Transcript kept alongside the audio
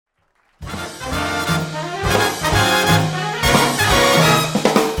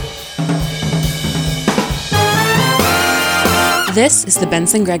This is the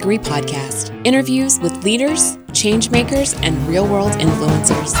Benson Gregory Podcast. Interviews with leaders, change makers, and real-world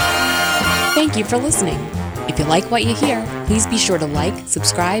influencers. Thank you for listening. If you like what you hear, please be sure to like,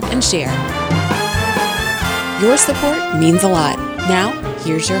 subscribe, and share. Your support means a lot. Now,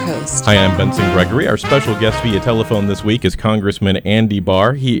 here's your host. Hi, I'm Benson Gregory. Our special guest via telephone this week is Congressman Andy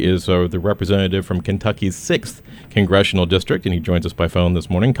Barr. He is the representative from Kentucky's 6th Congressional District, and he joins us by phone this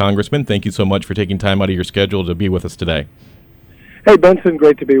morning. Congressman, thank you so much for taking time out of your schedule to be with us today. Hey, Benson,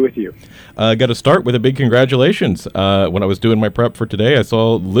 great to be with you. Got to start with a big congratulations. When I was doing my prep for today, I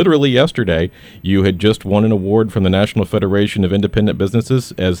saw literally yesterday you had just won an award from the National Federation of Independent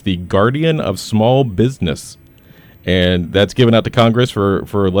Businesses as the Guardian of Small Business. And that's given out to Congress for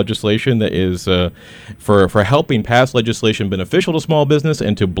legislation that is for helping pass legislation beneficial to small business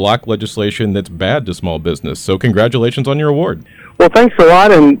and to block legislation that's bad to small business. So congratulations on your award. Well, thanks a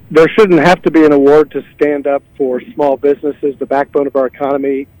lot. And there shouldn't have to be an award to stand up for small businesses, the backbone of our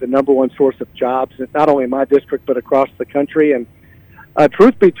economy, the number one source of jobs, not only in my district but across the country. And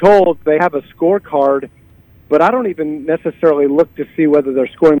truth be told, they have a scorecard, but I don't even necessarily look to see whether they're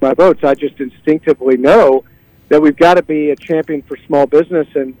scoring my votes. I just instinctively know that we've got to be a champion for small business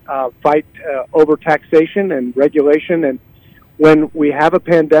and fight over taxation and regulation. And when we have a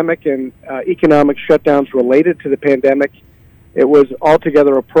pandemic and economic shutdowns related to the pandemic, it was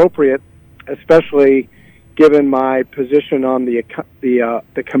altogether appropriate, especially given my position on the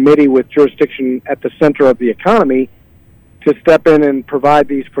committee with jurisdiction at the center of the economy, to step in and provide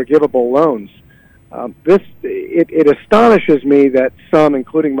these forgivable loans. It astonishes me that some,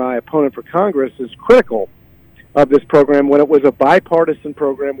 including my opponent for Congress, is critical of this program when it was a bipartisan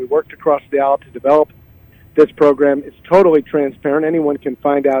program. We worked across the aisle to develop this program. It's totally transparent. Anyone can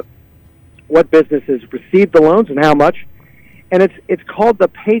find out what businesses received the loans and how much. And it's called the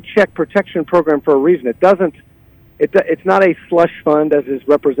Paycheck Protection Program for a reason. It's not a slush fund as is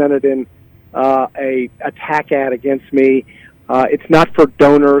represented in a attack ad against me. It's not for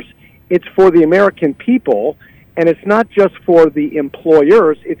donors. It's for the American people. And it's not just for the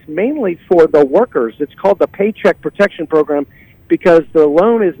employers, it's mainly for the workers. It's called the Paycheck Protection Program because the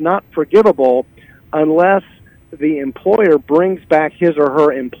loan is not forgivable unless the employer brings back his or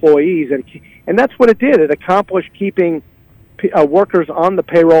her employees. And that's what it did. It accomplished keeping workers on the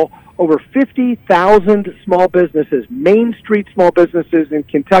payroll. Over 50,000 small businesses, Main Street small businesses in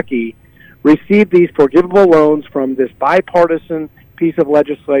Kentucky, received these forgivable loans from this bipartisan piece of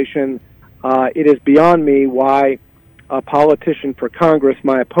legislation. It is beyond me why a politician for Congress,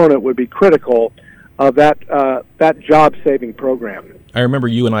 my opponent, would be critical of that job-saving program. I remember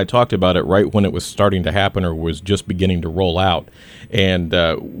you and I talked about it right when it was starting to happen or was just beginning to roll out, and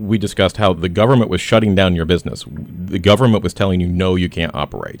we discussed how the government was shutting down your business. The government was telling you, no, you can't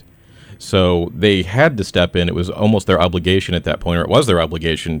operate. So they had to step in. It was almost their obligation at that point, or it was their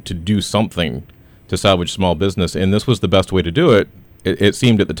obligation to do something to salvage small business, and this was the best way to do it. It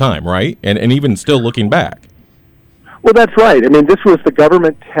seemed at the time, right? And even still looking back. Well, that's right. I mean, this was the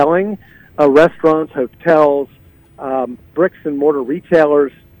government telling restaurants, hotels, bricks and mortar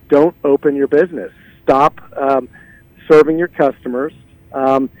retailers, don't open your business. Stop serving your customers.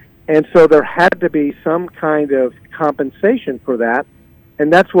 And so there had to be some kind of compensation for that.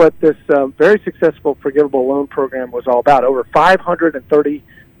 And that's what this very successful forgivable loan program was all about. Over $535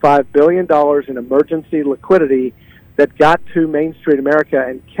 billion in emergency liquidity that got to Main Street America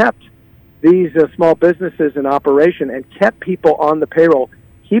and kept these small businesses in operation and kept people on the payroll,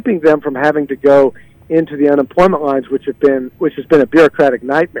 keeping them from having to go into the unemployment lines, which has been a bureaucratic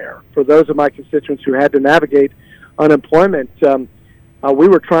nightmare for those of my constituents who had to navigate unemployment. We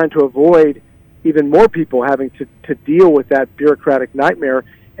were trying to avoid even more people having to deal with that bureaucratic nightmare,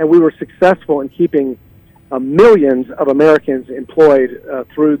 and we were successful in keeping millions of Americans employed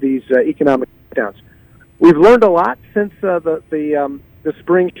through these economic shutdowns. We've learned a lot since the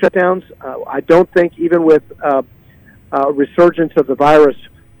spring shutdowns. I don't think even with resurgence of the virus,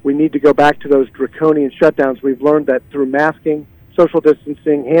 we need to go back to those draconian shutdowns. We've learned that through masking, social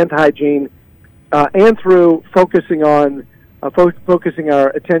distancing, hand hygiene, and through focusing our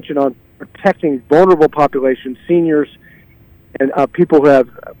attention on protecting vulnerable populations, seniors, and people who have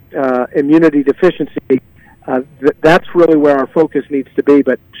immunity deficiency, that's really where our focus needs to be.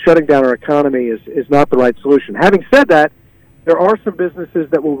 But shutting down our economy is not the right solution. Having said that, there are some businesses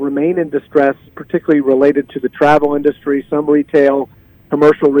that will remain in distress, particularly related to the travel industry, some retail,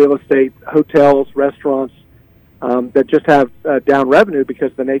 commercial real estate, hotels, restaurants, that just have down revenue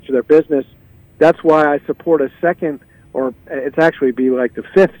because of the nature of their business. That's why I support a second, or it's actually be like the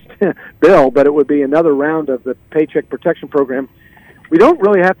fifth bill, but it would be another round of the Paycheck Protection Program, we don't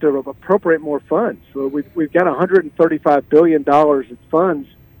really have to appropriate more funds. So we've got $135 billion in funds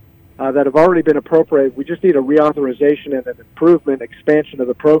that have already been appropriated. We just need a reauthorization and an improvement, expansion of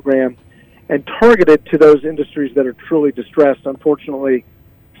the program, and targeted to those industries that are truly distressed. Unfortunately,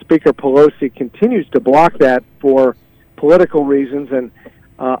 Speaker Pelosi continues to block that for political reasons and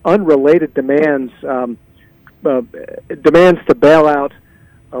unrelated demands, demands to bail out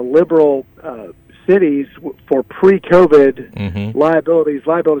liberal cities for pre-COVID liabilities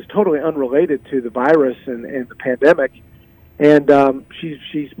totally unrelated to the virus and the pandemic. And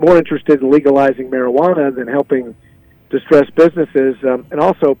she's more interested in legalizing marijuana than helping distressed businesses, and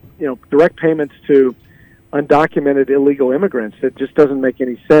also, direct payments to undocumented illegal immigrants. It just doesn't make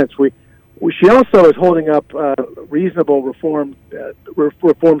any sense. She also is holding up reasonable reforms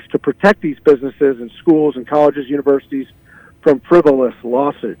to protect these businesses and schools and colleges, universities from frivolous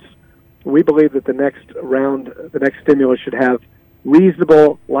lawsuits. We believe that the next stimulus should have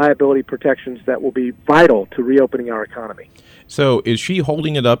reasonable liability protections that will be vital to reopening our economy. So is she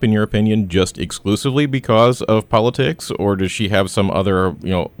holding it up, in your opinion, just exclusively because of politics, or does she have some other,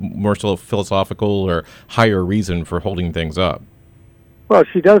 more philosophical or higher reason for holding things up? Well,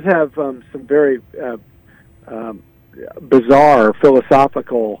 she does have some very bizarre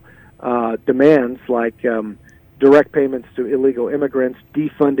philosophical demands, like direct payments to illegal immigrants,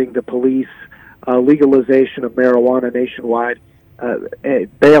 defunding the police, legalization of marijuana nationwide,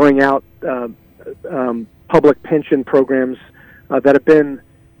 bailing out public pension programs that have been,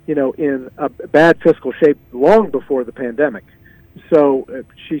 in a bad fiscal shape long before the pandemic. So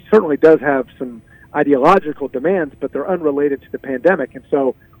she certainly does have some ideological demands, but they're unrelated to the pandemic, and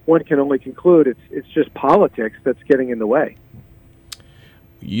so one can only conclude it's just politics that's getting in the way.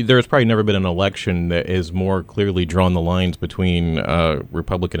 There's probably never been an election that has more clearly drawn the lines between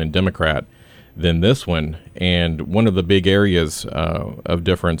Republican and Democrat than this one. And one of the big areas of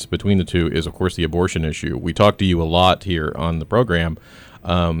difference between the two is, of course, the abortion issue. We talk to you a lot here on the program,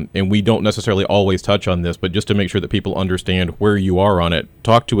 and we don't necessarily always touch on this, but just to make sure that people understand where you are on it,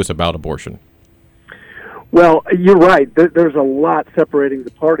 talk to us about abortion. Well, you're right. There's a lot separating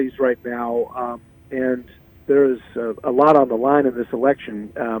the parties right now, and there's a lot on the line in this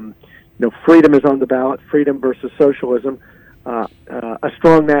election. Freedom is on the ballot, freedom versus socialism. A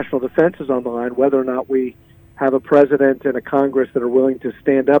strong national defense is on the line, whether or not we have a president and a Congress that are willing to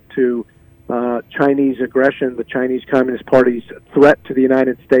stand up to Chinese aggression, the Chinese Communist Party's threat to the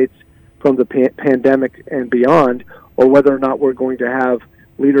United States from the pandemic and beyond, or whether or not we're going to have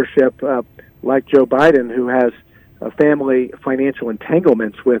leadership like Joe Biden, who has family financial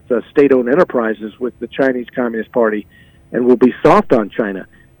entanglements with state-owned enterprises with the Chinese Communist Party and will be soft on China.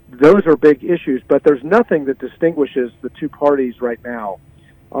 Those are big issues, but there's nothing that distinguishes the two parties right now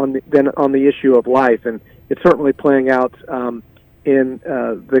on the issue of life, and it's certainly playing out in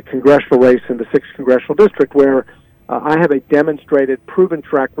the congressional race in the 6th Congressional District, where I have a demonstrated, proven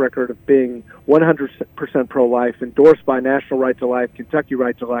track record of being 100% pro-life, endorsed by National Right to Life, Kentucky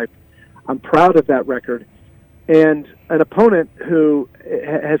Right to Life. I'm proud of that record. And an opponent who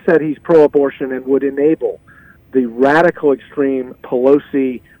has said he's pro-abortion and would enable the radical extreme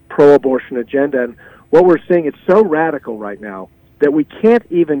Pelosi pro-abortion agenda. And what we're seeing, it's so radical right now that we can't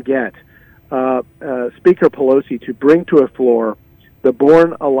even get Speaker Pelosi to bring to a floor the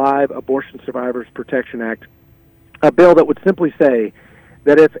Born Alive Abortion Survivors Protection Act, a bill that would simply say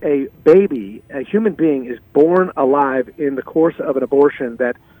that if a baby, a human being, is born alive in the course of an abortion,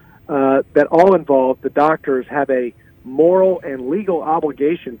 that all involved, the doctors, have a moral and legal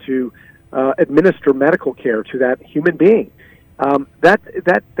obligation to administer medical care to that human being.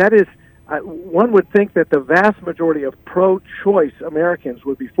 That is, one would think that the vast majority of pro-choice Americans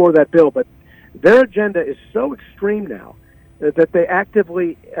would be for that bill, but their agenda is so extreme now that they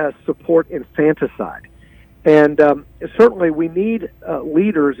actively support infanticide. And certainly we need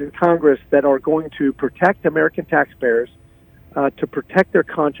leaders in Congress that are going to protect American taxpayers, to protect their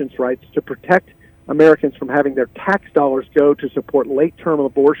conscience rights, to protect Americans from having their tax dollars go to support late-term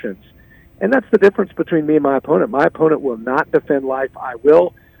abortions. And that's the difference between me and my opponent. My opponent will not defend life. I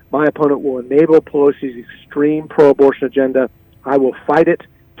will. My opponent will enable Pelosi's extreme pro-abortion agenda. I will fight it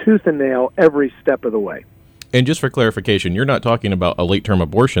tooth and nail every step of the way. And just for clarification, you're not talking about a late-term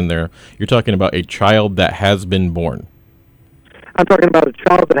abortion there. You're talking about a child that has been born. I'm talking about a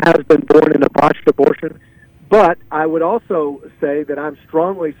child that has been born in a botched abortion. But I would also say that I'm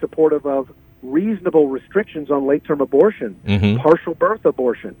strongly supportive of reasonable restrictions on late-term abortion, partial birth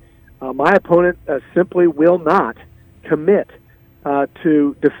abortion. My opponent simply will not commit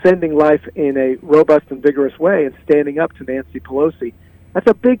to defending life in a robust and vigorous way and standing up to Nancy Pelosi. That's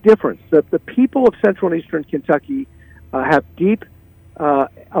a big difference. The people of Central and Eastern Kentucky have deep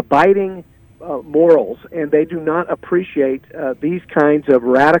abiding morals, and they do not appreciate these kinds of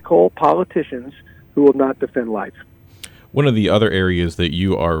radical politicians who will not defend life. One of the other areas that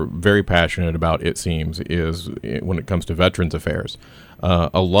you are very passionate about, it seems, is when it comes to Veterans Affairs.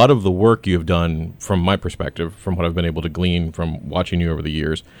 A lot of the work you've done, from my perspective, from what I've been able to glean from watching you over the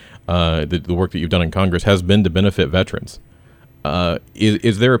years, the work that you've done in Congress has been to benefit veterans.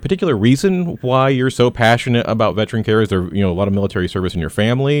 Is there a particular reason why you're so passionate about veteran care? Is there a lot of military service in your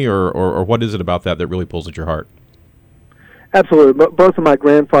family, or what is it about that really pulls at your heart? Absolutely. Both of my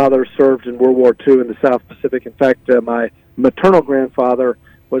grandfathers served in World War II in the South Pacific. In fact, my maternal grandfather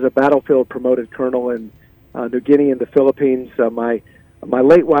was a battlefield-promoted colonel in New Guinea in the Philippines. My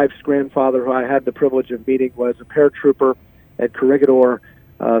late wife's grandfather, who I had the privilege of meeting, was a paratrooper at Corregidor.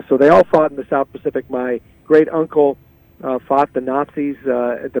 So they all fought in the South Pacific. My great-uncle fought the Nazis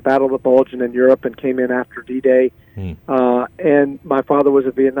at the Battle of the Bulge in Europe and came in after D-Day. And my father was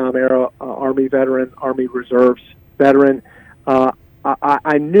a Vietnam-era Army veteran, Army Reserves veteran.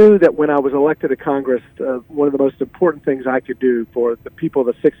 I knew that when I was elected to Congress, one of the most important things I could do for the people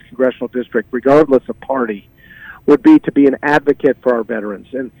of the 6th Congressional District, regardless of party, would be to be an advocate for our veterans.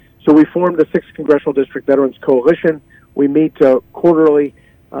 And so we formed the 6th Congressional District Veterans Coalition. We meet quarterly.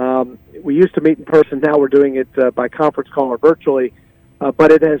 We used to meet in person. Now we're doing it by conference call or virtually.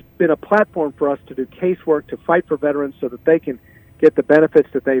 But it has been a platform for us to do casework, to fight for veterans so that they can get the benefits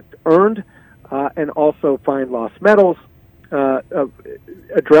that they've earned, and also find lost medals,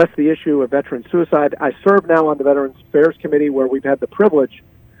 address the issue of veteran suicide. I serve now on the Veterans Affairs Committee, where we've had the privilege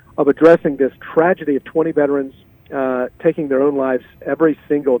of addressing this tragedy of 20 veterans taking their own lives every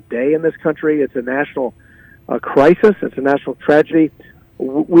single day in this country. It's a national crisis. It's a national tragedy.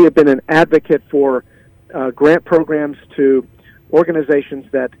 We have been an advocate for grant programs to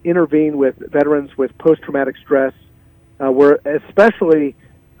organizations that intervene with veterans with post-traumatic stress. We're especially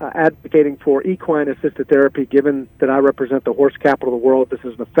advocating for equine-assisted therapy, given that I represent the horse capital of the world. This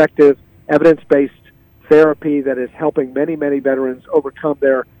is an effective, evidence-based therapy that is helping many, many veterans overcome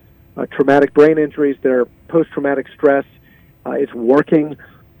their traumatic brain injuries, their post-traumatic stress. It's working,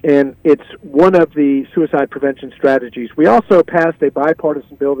 and it's one of the suicide prevention strategies. We also passed a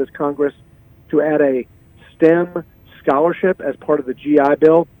bipartisan bill this Congress to add a STEM scholarship as part of the GI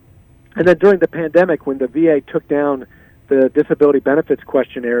Bill. And then during the pandemic, when the VA took down the disability benefits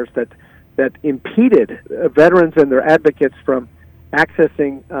questionnaires that impeded veterans and their advocates from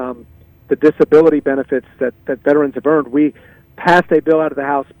accessing the disability benefits that veterans have earned, we passed a bill out of the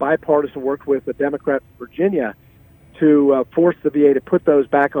House, bipartisan, worked with a Democrat from Virginia to force the VA to put those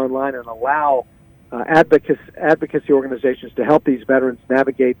back online and allow advocacy organizations to help these veterans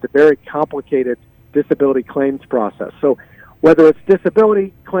navigate the very complicated disability claims process. So whether it's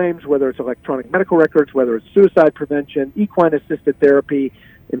disability claims, whether it's electronic medical records, whether it's suicide prevention, equine-assisted therapy,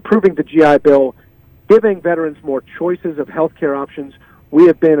 improving the GI Bill, giving veterans more choices of health care options, we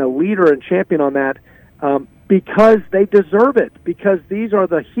have been a leader and champion on that because they deserve it, because these are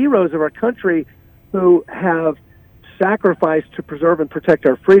the heroes of our country who have sacrificed to preserve and protect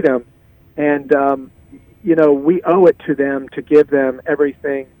our freedom. And, we owe it to them to give them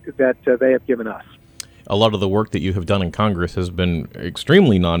everything that they have given us. A lot of the work that you have done in Congress has been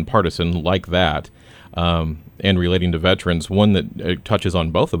extremely nonpartisan like that, and relating to veterans. One that touches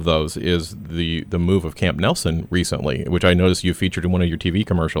on both of those is the move of Camp Nelson recently, which I noticed you featured in one of your TV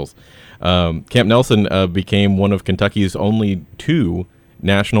commercials. Camp Nelson became one of Kentucky's only 2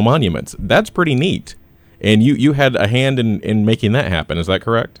 national monuments. That's pretty neat. And you had a hand in making that happen. Is that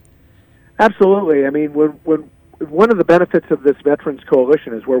correct? Absolutely. I mean, when one of the benefits of this Veterans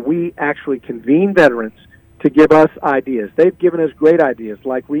Coalition is where we actually convene veterans to give us ideas. They've given us great ideas,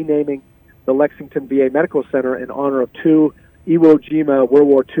 like renaming the Lexington VA Medical Center in honor of 2 Iwo Jima World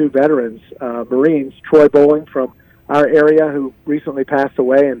War II veterans, Marines, Troy Bowling from our area, who recently passed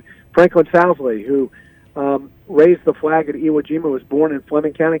away, and Franklin Sousley, who raised the flag at Iwo Jima, was born in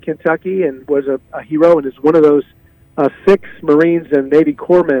Fleming County, Kentucky, and was a hero, and is one of those 6 Marines and Navy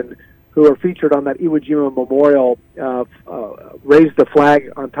corpsmen who are featured on that Iwo Jima memorial, raised the flag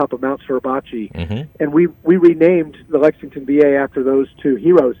on top of Mount Suribachi. Mm-hmm. And we renamed the Lexington VA after those 2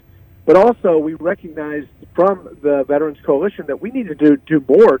 heroes. But also we recognized from the Veterans Coalition that we need to do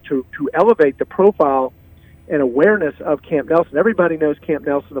more to elevate the profile and awareness of Camp Nelson. Everybody knows Camp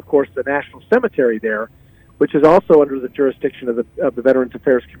Nelson, of course, the National Cemetery there, which is also under the jurisdiction of the Veterans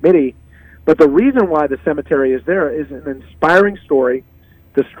Affairs Committee. But the reason why the cemetery is there is an inspiring story,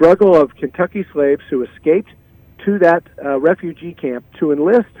 the struggle of Kentucky slaves who escaped to that refugee camp to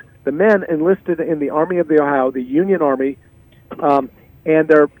enlist. The men enlisted in the Army of the Ohio, the Union Army,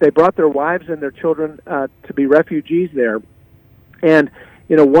 and they brought their wives and their children to be refugees there. And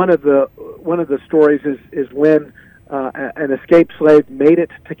one of the stories is when an escaped slave made it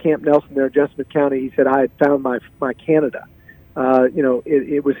to Camp Nelson there in Jessamine County. He said, "I had found my Canada."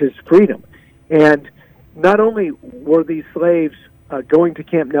 It was his freedom. And not only were these slaves going to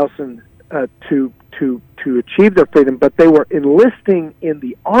Camp Nelson to achieve their freedom, but they were enlisting in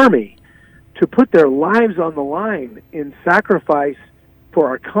the Army to put their lives on the line in sacrifice for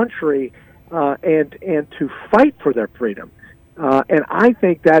our country and to fight for their freedom. And I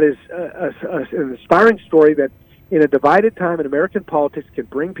think that is an inspiring story that in a divided time in American politics can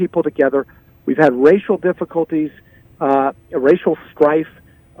bring people together. We've had racial difficulties, racial strife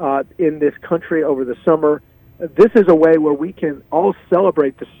in this country over the summer. This is a way where we can all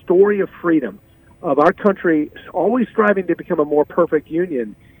celebrate the story of freedom, of our country always striving to become a more perfect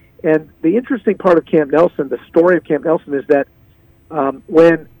union. And the interesting part of Camp Nelson, the story of Camp Nelson, is that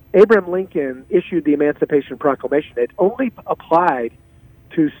when Abraham Lincoln issued the Emancipation Proclamation, it only applied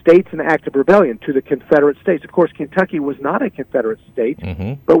to states in active rebellion, to the Confederate States. Of course, Kentucky was not a Confederate state,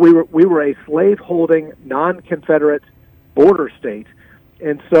 but we were a slave-holding, non-Confederate border state.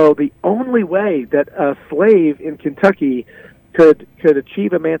 And so the only way that a slave in Kentucky could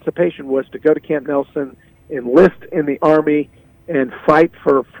achieve emancipation was to go to Camp Nelson, enlist in the Army, and fight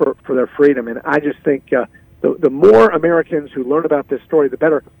for their freedom. And I just think the more Americans who learn about this story, the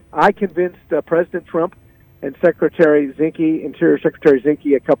better. I convinced President Trump and Secretary Zinke, Interior Secretary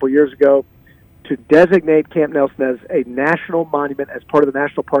Zinke, a couple years ago to designate Camp Nelson as a national monument as part of the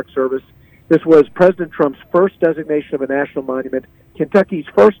National Park Service. This was President Trump's first designation of a national monument, Kentucky's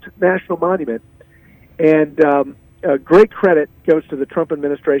first national monument. And great credit goes to the Trump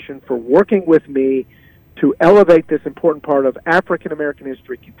administration for working with me to elevate this important part of African-American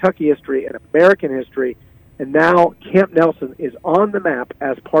history, Kentucky history, and American history. And now Camp Nelson is on the map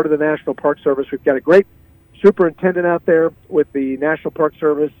as part of the National Park Service. We've got a great superintendent out there with the National Park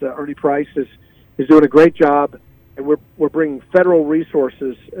Service. Ernie Price is doing a great job, and we're bringing federal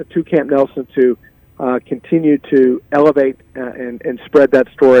resources to Camp Nelson to continue to elevate and spread that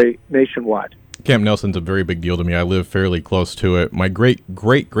story nationwide. Camp Nelson's a very big deal to me. I live fairly close to it. My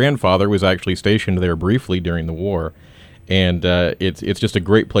great-great-grandfather was actually stationed there briefly during the war, and it's just a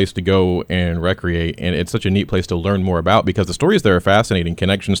great place to go and recreate, and it's such a neat place to learn more about because the stories there are fascinating.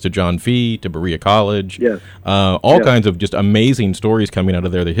 Connections to John Fee, to Berea College, yes. All kinds of just amazing stories coming out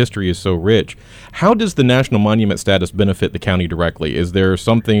of there. The history is so rich. How does the national monument status benefit the county directly? Is there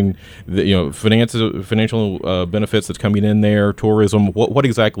something that, financial benefits that's coming in there, tourism? What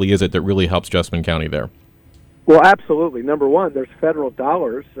exactly is it that really helps Jessamine County there? Well, absolutely. Number one, there's federal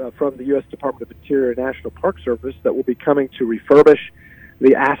dollars from the U.S. Department of Interior National Park Service that will be coming to refurbish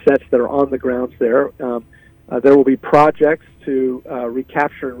the assets that are on the grounds there. There will be projects to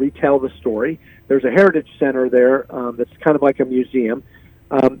recapture and retell the story. There's a heritage center there that's kind of like a museum.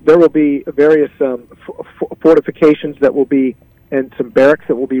 There will be various fortifications that will be, and some barracks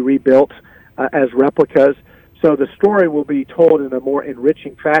that will be rebuilt as replicas. So the story will be told in a more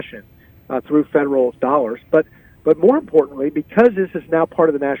enriching fashion through federal dollars. But more importantly, because this is now part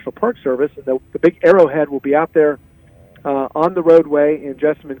of the National Park Service, and the big arrowhead will be out there on the roadway in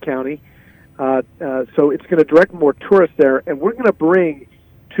Jessamine County, so it's going to direct more tourists there, and we're going to bring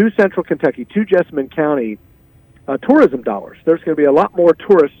to Central Kentucky, to Jessamine County, tourism dollars. There's going to be a lot more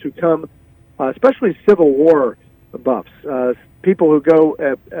tourists who come, especially Civil War buffs, people who go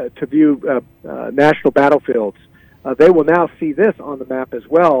to view national battlefields. They will now see this on the map as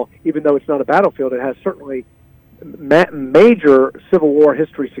well. Even though it's not a battlefield, it has certainly major Civil War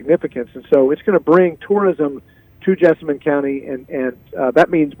history significance. And so it's going to bring tourism to Jessamine County, and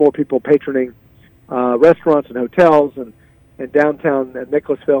that means more people patroning restaurants and hotels and downtown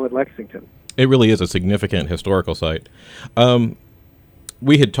Nicholasville and Lexington. It really is a significant historical site.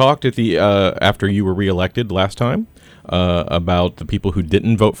 We had talked at the after you were reelected last time about the people who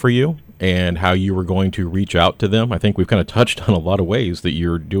didn't vote for you and how you were going to reach out to them. I think we've kind of touched on a lot of ways that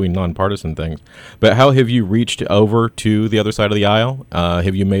you're doing nonpartisan things. But how have you reached over to the other side of the aisle?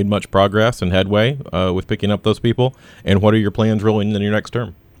 Have you made much progress and headway with picking up those people? And what are your plans rolling in your next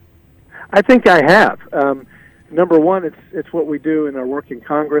term? I think I have. Number one, it's what we do in our work in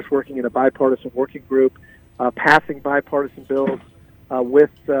Congress, working in a bipartisan working group, passing bipartisan bills with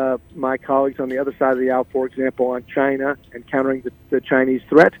my colleagues on the other side of the aisle, for example, on China and countering the Chinese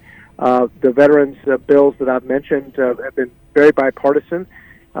threat. The veterans bills that I've mentioned have been very bipartisan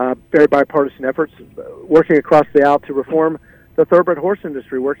efforts, working across the aisle to reform the thoroughbred horse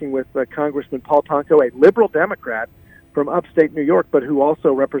industry, working with Congressman Paul Tonko, a liberal Democrat from upstate New York, but who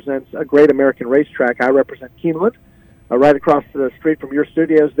also represents a great American racetrack. I represent Keeneland, right across the street from your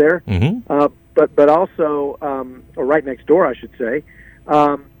studios there. Mm-hmm. But also, or right next door, I should say.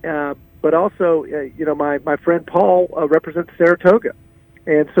 But also, my friend Paul represents Saratoga.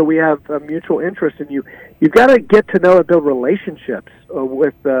 And so we have a mutual interest in you. You've got to get to know and build relationships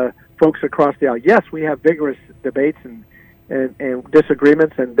with folks across the aisle. Yes, we have vigorous debates and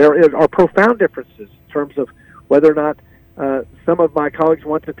disagreements, and there are profound differences in terms of whether or not some of my colleagues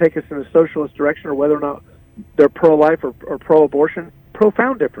want to take us in a socialist direction or whether or not they're pro-life or pro-abortion.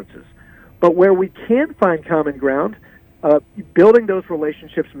 Profound differences. But where we can find common ground, building those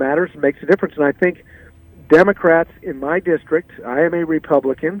relationships matters and makes a difference. And I think Democrats in my district, I am a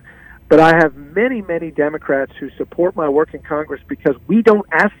Republican, but I have many, many Democrats who support my work in Congress because we don't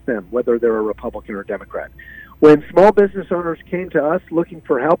ask them whether they're a Republican or Democrat. When small business owners came to us looking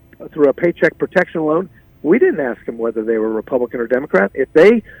for help through a paycheck protection loan, we didn't ask them whether they were Republican or Democrat. If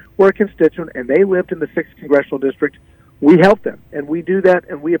they were a constituent and they lived in the 6th Congressional District, we helped them, and we do that,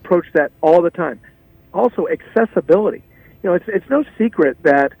 and we approach that all the time. Also, accessibility. It's no secret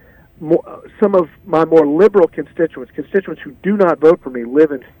that some of my more liberal constituents who do not vote for me,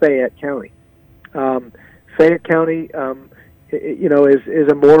 live in Fayette County. Fayette County, is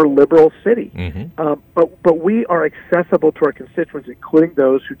a more liberal city. Mm-hmm. But we are accessible to our constituents, including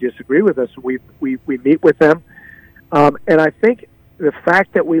those who disagree with us. We meet with them, and I think the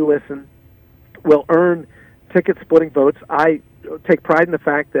fact that we listen will earn ticket-splitting votes. I take pride in the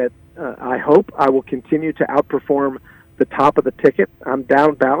fact that I hope I will continue to outperform the top of the ticket. I'm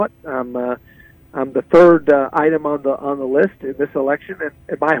down ballot. I'm the third item on the list in this election,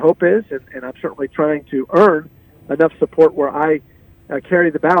 and my hope is, and I'm certainly trying to earn enough support where I carry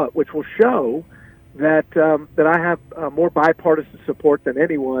the ballot, which will show that I have more bipartisan support than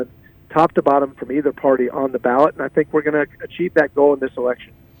anyone, top to bottom, from either party on the ballot, and I think we're going to achieve that goal in this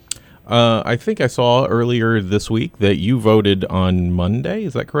election. I think I saw earlier this week that you voted on Monday.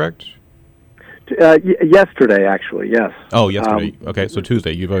 Is that correct? Yesterday, actually, yes. Oh, yesterday. Okay, so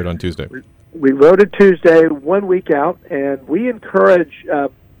Tuesday. You voted on Tuesday. We voted Tuesday, 1 week out, and we encourage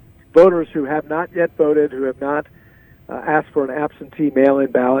voters who have not yet voted, who have not asked for an absentee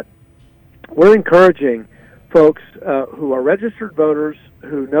mail-in ballot. We're encouraging folks who are registered voters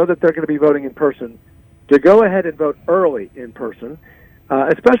who know that they're going to be voting in person to go ahead and vote early in person,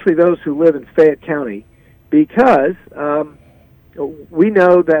 especially those who live in Fayette County, because we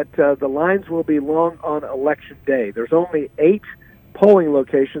know that the lines will be long on Election Day. There's only 8 polling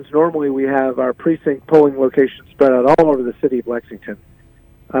locations. Normally we have our precinct polling locations spread out all over the city of Lexington.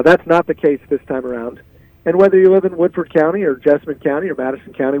 That's not the case this time around. And whether you live in Woodford County or Jessamine County or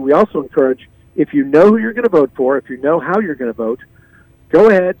Madison County, we also encourage, if you know who you're going to vote for, if you know how you're going to vote, go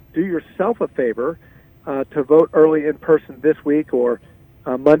ahead, do yourself a favor to vote early in person this week or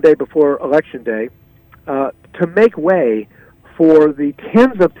Monday before Election Day to make way for the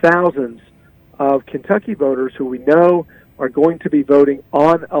tens of thousands of Kentucky voters who we know are going to be voting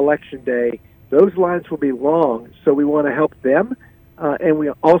on Election Day. Those lines will be long, so we want to help them, and we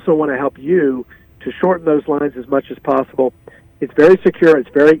also want to help you to shorten those lines as much as possible. It's very secure. It's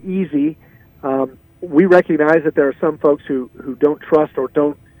very easy. We recognize that there are some folks who don't trust or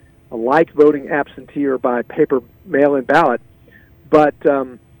don't like voting absentee or by paper mail-in ballot, but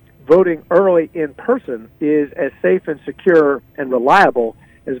voting early in person is as safe and secure and reliable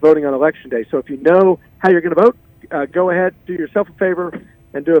as voting on Election Day. So if you know how you're going to vote, go ahead, do yourself a favor,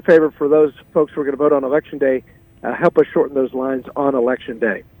 and do a favor for those folks who are going to vote on Election Day. Help us shorten those lines on Election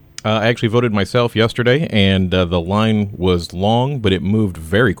Day. I actually voted myself yesterday, and the line was long, but it moved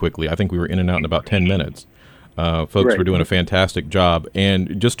very quickly. I think we were in and out in about 10 minutes. Folks Great. were doing a fantastic job.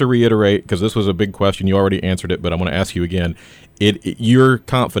 And just to reiterate, because this was a big question, you already answered it, but I want to ask you again. You're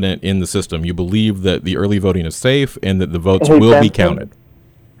confident in the system. You believe that the early voting is safe and that the votes will be counted.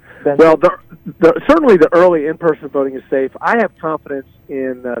 Well, certainly the early in-person voting is safe. I have confidence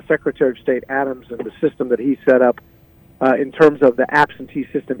in Secretary of State Adams and the system that he set up in terms of the absentee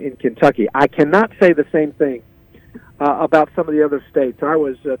system in Kentucky. I cannot say the same thing about some of the other states. I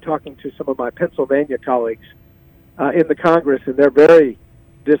was talking to some of my Pennsylvania colleagues in the Congress, and they're very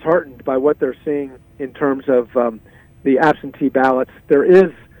disheartened by what they're seeing in terms of the absentee ballots. There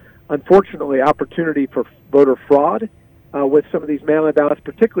is, unfortunately, opportunity for voter fraud with some of these mail-in ballots,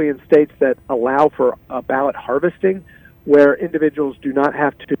 particularly in states that allow for ballot harvesting, where individuals do not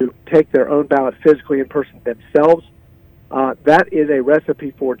have to take their own ballot physically in person themselves. That is a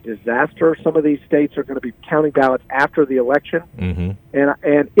recipe for disaster. Some of these states are going to be counting ballots after the election, and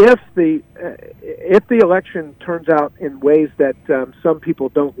if the election turns out in ways that some people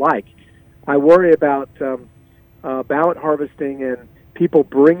don't like, I worry about ballot harvesting and people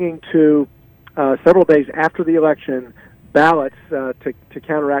bringing to several days after the election, ballots to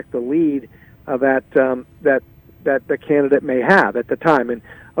counteract the lead that the candidate may have at the time. And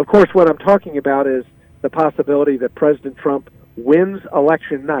of course, what I'm talking about is the possibility that President Trump wins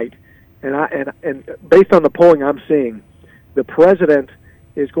election night. And based on the polling I'm seeing, the president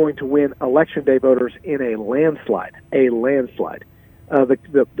is going to win election day voters in a landslide. A landslide.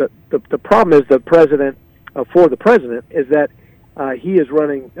 The problem is the president for the president is that he is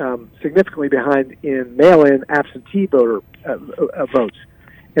running significantly behind in mail-in absentee voter votes,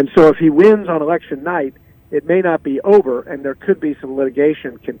 and so if he wins on election night, it may not be over, and there could be some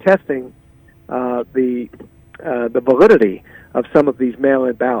litigation contesting the validity of some of these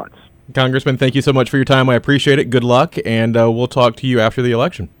mail-in ballots. Congressman, thank you so much for your time. I appreciate it. Good luck, and we'll talk to you after the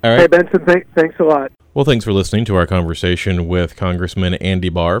election. All right. Hey, Benson, thanks a lot. Well, thanks for listening to our conversation with Congressman Andy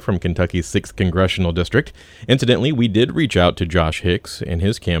Barr from Kentucky's 6th Congressional District. Incidentally, we did reach out to Josh Hicks in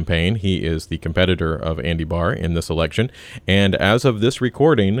his campaign. He is the competitor of Andy Barr in this election. And as of this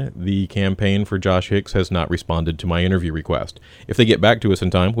recording, the campaign for Josh Hicks has not responded to my interview request. If they get back to us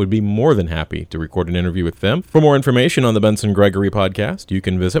in time, we'd be more than happy to record an interview with them. For more information on the Benson Gregory podcast, you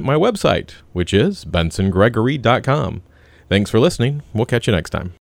can visit my website, which is bensongregory.com. Thanks for listening. We'll catch you next time.